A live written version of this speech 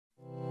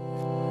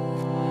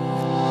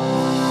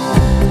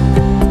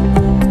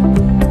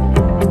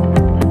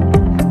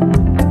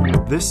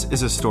This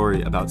is a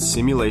story about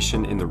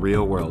simulation in the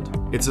real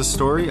world. It's a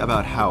story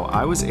about how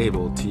I was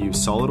able to use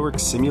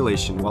SOLIDWORKS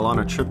Simulation while on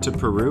a trip to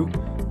Peru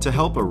to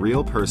help a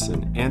real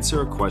person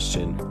answer a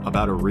question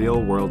about a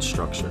real world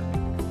structure.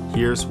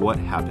 Here's what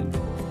happened.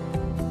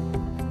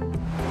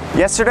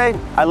 Yesterday,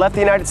 I left the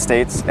United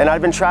States and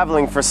I'd been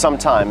traveling for some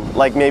time,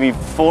 like maybe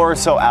 4 or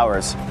so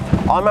hours,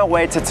 on my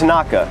way to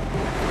Tinaca,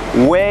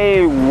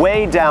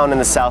 way down in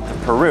the south of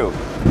Peru.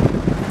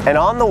 And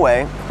on the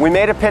way, we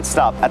made a pit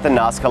stop at the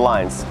Nazca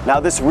Lines. Now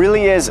this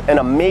really is an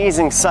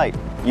amazing site.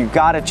 You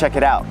gotta check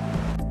it out.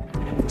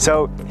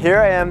 So here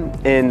I am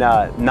in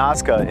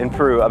Nazca in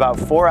Peru, about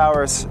 4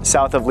 hours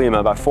south of Lima,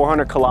 about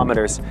 400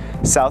 kilometers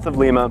south of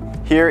Lima,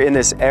 here in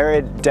this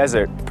arid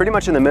desert, pretty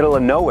much in the middle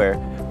of nowhere.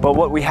 But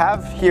what we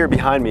have here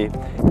behind me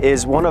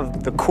is one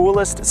of the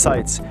coolest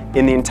sites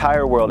in the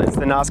entire world. It's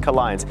the Nazca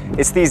Lines.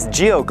 It's these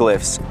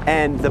geoglyphs,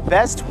 and the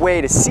best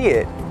way to see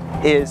it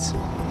is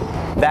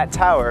that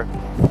tower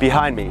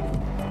behind me.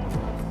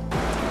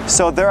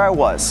 So there I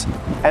was,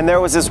 and there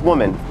was this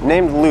woman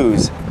named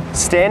Luz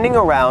standing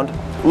around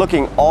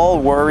looking all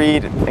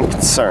worried and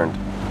concerned.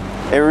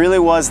 It really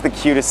was the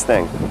cutest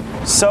thing.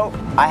 So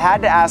I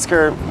had to ask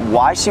her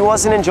why she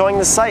wasn't enjoying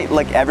the site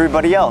like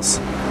everybody else.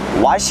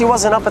 Why she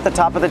wasn't up at the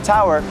top of the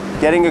tower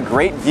getting a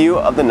great view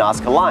of the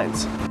Nazca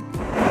Lines.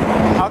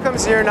 How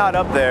comes you're not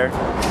up there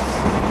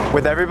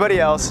with everybody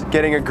else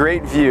getting a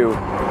great view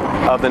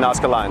of the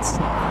Nazca Lines?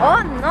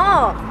 Oh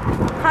no!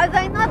 How do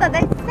I know that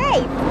it's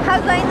safe? How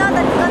do I know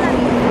that it's gonna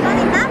be strong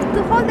enough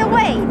to hold the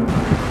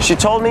weight? She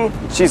told me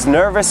she's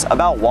nervous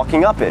about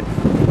walking up it.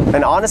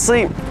 And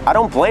honestly, I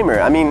don't blame her.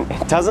 I mean,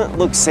 it doesn't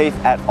look safe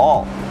at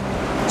all.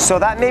 So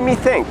that made me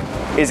think,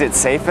 is it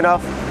safe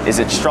enough? Is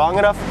it strong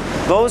enough?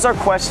 Those are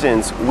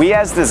questions we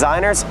as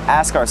designers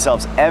ask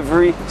ourselves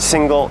every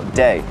single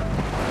day.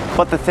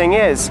 But the thing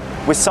is,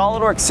 with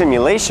SOLIDWORKS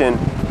Simulation,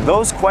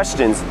 those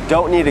questions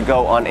don't need to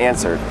go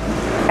unanswered.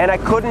 And I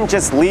couldn't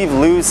just leave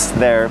Luz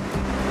there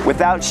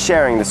without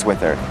sharing this with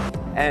her.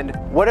 And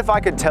what if I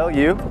could tell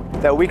you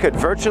that we could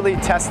virtually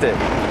test it?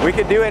 We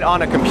could do it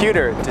on a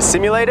computer to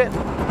simulate it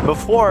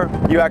before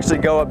you actually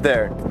go up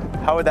there.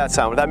 How would that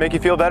sound? Would that make you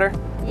feel better?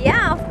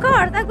 Yeah, of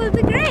course, that would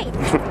be great.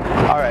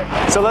 All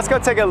right, so let's go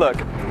take a look.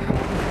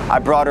 I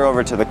brought her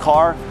over to the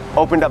car,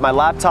 opened up my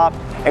laptop,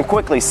 and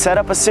quickly set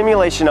up a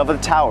simulation of the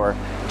tower,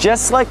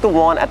 just like the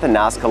one at the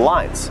Nazca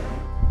Lines.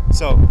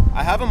 So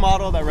I have a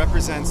model that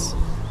represents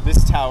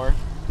this tower.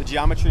 The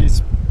geometry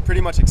is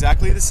pretty much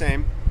exactly the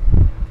same.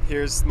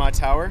 Here's my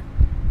tower.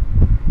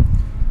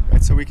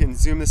 Right, so we can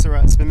zoom this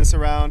around, spin this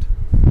around,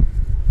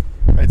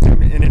 right,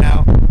 zoom in and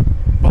out.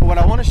 But what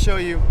I want to show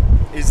you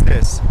is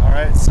this, all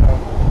right?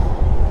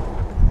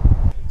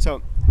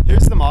 So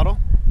here's the model.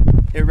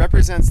 It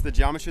represents the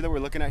geometry that we're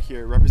looking at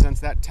here. It represents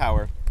that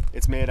tower.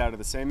 It's made out of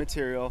the same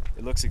material.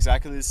 It looks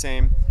exactly the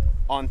same.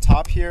 On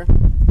top here,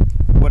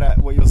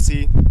 what you'll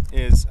see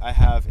is I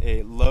have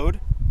a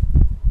load.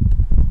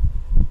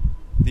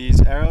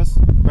 These arrows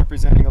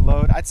representing a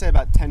load. I'd say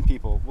about 10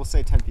 people. We'll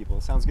say 10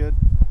 people. Sounds good?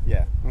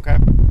 Yeah, okay.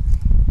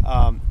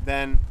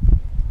 Then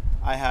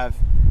I have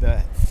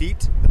the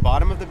feet, the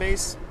bottom of the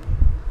base,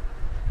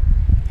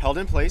 held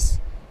in place,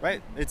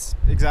 right? It's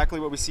exactly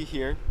what we see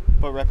here,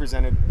 but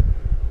represented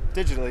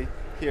digitally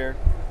here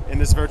in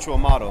this virtual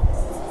model.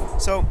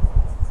 So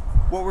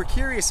what we're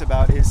curious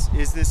about is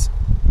this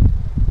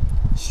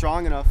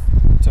strong enough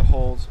to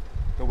hold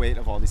the weight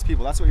of all these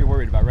people? That's what you're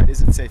worried about, right?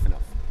 Is it safe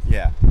enough?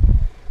 Yeah.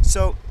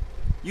 So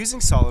using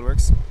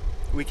SOLIDWORKS,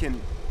 we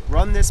can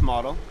run this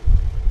model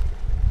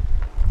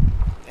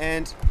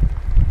and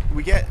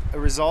we get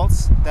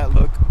results that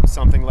look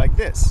something like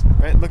this,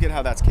 right? Look at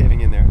how that's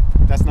caving in there.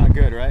 That's not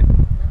good, right?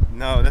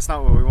 No, that's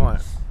not what we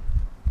want.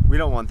 We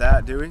don't want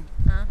that, do we?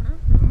 Uh-huh.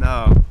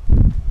 No.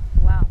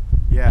 Wow.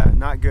 Yeah,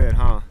 not good,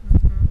 huh?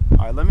 Mm-hmm.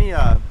 All right, let me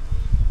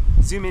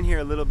zoom in here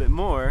a little bit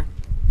more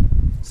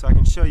so I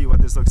can show you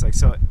what this looks like.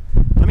 So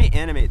let me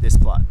animate this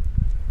plot.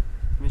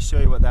 Let me show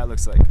you what that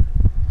looks like.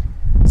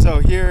 So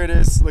here it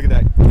is, look at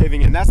that,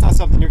 caving in. That's not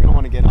something you're gonna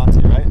wanna get onto,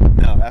 right?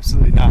 No,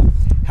 absolutely not.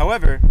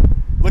 However,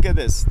 look at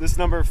this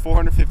number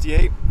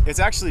 458, it's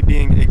actually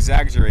being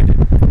exaggerated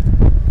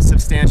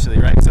substantially,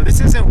 right? So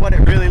this isn't what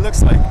it really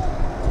looks like.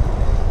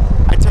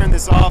 I turn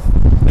this off,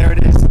 there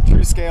it is,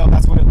 true scale,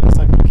 that's what it looks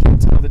like. You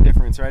can't tell the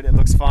difference, right? It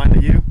looks fine to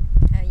you?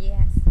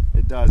 Yes.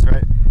 It does,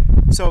 right?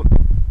 So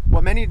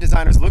what many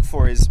designers look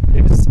for is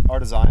our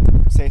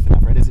design safe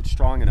enough, right? Is it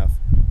strong enough?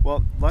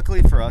 Well,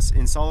 luckily for us,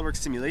 in SOLIDWORKS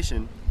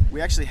Simulation, we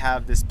actually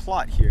have this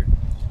plot here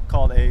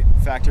called a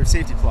factor of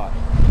safety plot.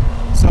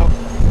 So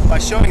by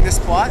showing this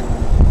plot,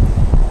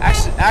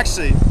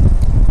 actually,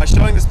 by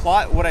showing this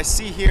plot, what I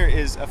see here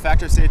is a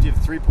factor of safety of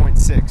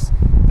 3.6.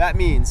 That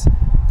means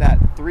that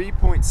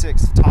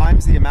 3.6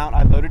 times the amount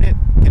I loaded it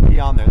can be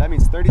on there. That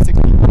means 36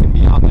 people can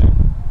be on there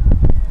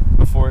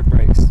before it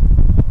breaks.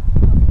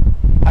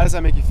 How does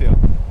that make you feel?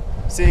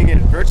 Seeing it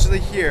virtually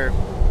here,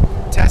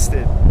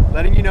 tested,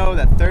 letting you know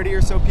that 30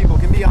 or so people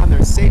can be on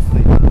there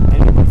safely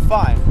and you'll be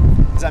fine.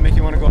 Does that make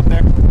you want to go up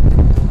there?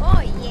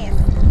 Oh yes,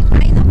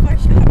 I know for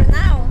sure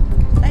now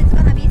that it's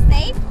gonna be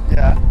safe.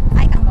 Yeah.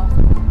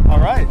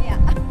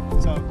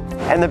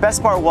 And the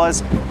best part was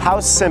how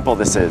simple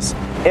this is.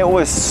 It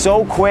was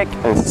so quick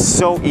and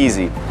so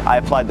easy. I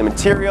applied the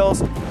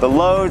materials, the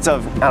loads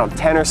of,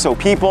 10 or so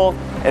people,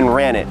 and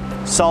ran it.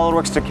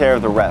 SOLIDWORKS took care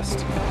of the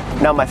rest.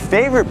 Now my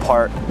favorite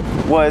part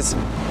was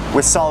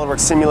with SOLIDWORKS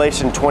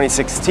Simulation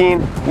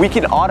 2016, we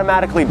can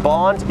automatically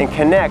bond and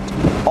connect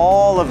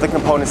all of the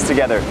components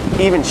together,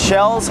 even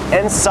shells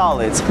and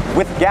solids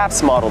with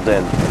gaps modeled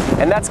in.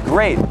 And that's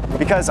great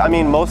because,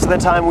 most of the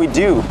time we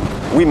do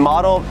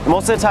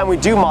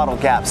model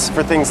gaps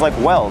for things like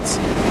welds.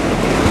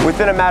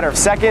 Within a matter of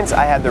seconds,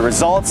 I had the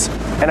results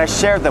and I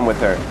shared them with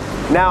her.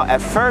 Now,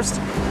 at first,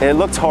 it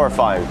looked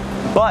horrifying,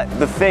 but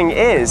the thing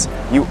is,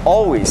 you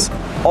always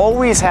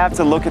have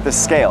to look at the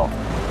scale.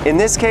 In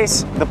this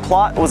case, the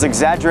plot was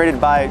exaggerated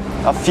by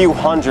a few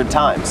hundred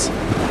times.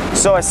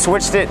 So I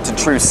switched it to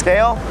true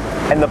scale,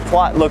 and the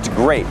plot looked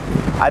great.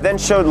 I then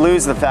showed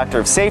Luz the factor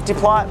of safety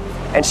plot,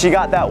 and she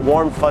got that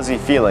warm, fuzzy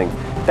feeling.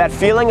 That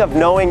feeling of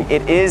knowing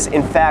it is,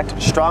 in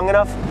fact, strong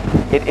enough,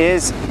 it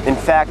is, in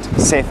fact,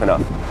 safe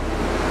enough.